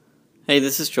Hey,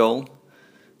 this is Joel.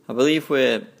 I believe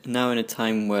we're now in a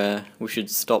time where we should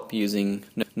stop using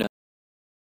no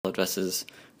addresses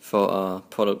for our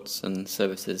products and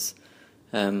services.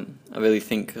 I really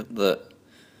think that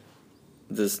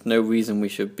there's no reason we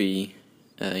should be,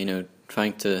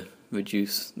 trying to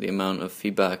reduce the amount of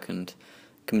feedback and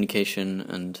communication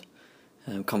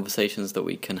and conversations that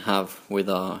we can have with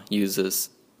our users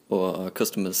or our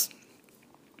customers.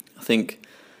 I think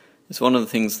it's one of the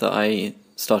things that I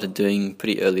started doing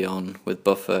pretty early on with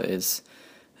Buffer is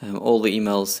all the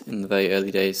emails in the very early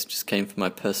days just came from my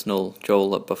personal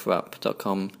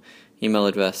joel@bufferapp.com email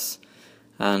address,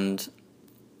 and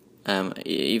I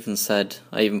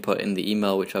even put in the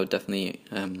email, which I would definitely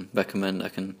recommend.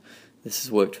 This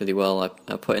has worked really well.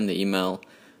 I put in the email,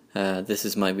 this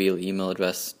is my real email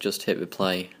address, just hit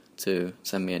reply to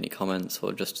send me any comments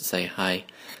or just to say hi.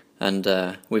 And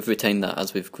we've retained that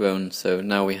as we've grown, so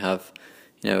now we have,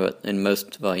 in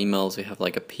most of our emails we have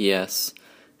like a PS.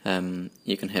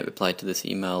 You can hit reply to this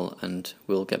email and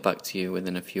we'll get back to you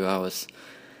within a few hours.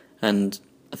 And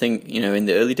I think, in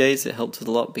the early days it helped us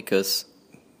a lot because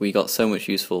we got so much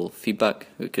useful feedback.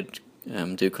 We could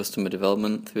do customer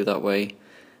development through that way,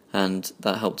 and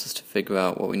that helped us to figure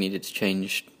out what we needed to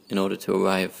change in order to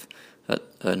arrive at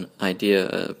an idea,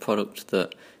 a product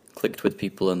that clicked with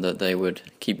people and that they would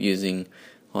keep using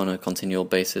on a continual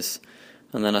basis.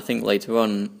 And then I think later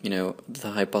on,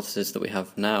 the hypothesis that we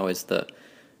have now is that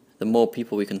the more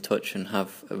people we can touch and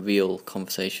have a real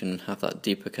conversation, have that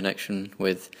deeper connection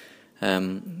with,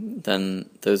 then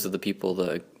those are the people that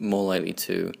are more likely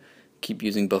to keep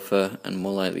using Buffer and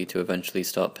more likely to eventually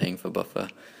start paying for Buffer.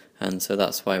 And so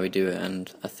that's why we do it.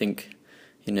 And I think,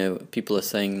 people are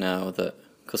saying now that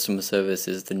customer service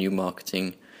is the new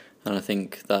marketing, and I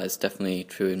think that is definitely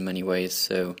true in many ways.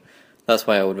 So that's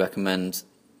why I would recommend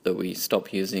that we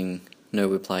stop using no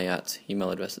reply at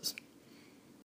email addresses.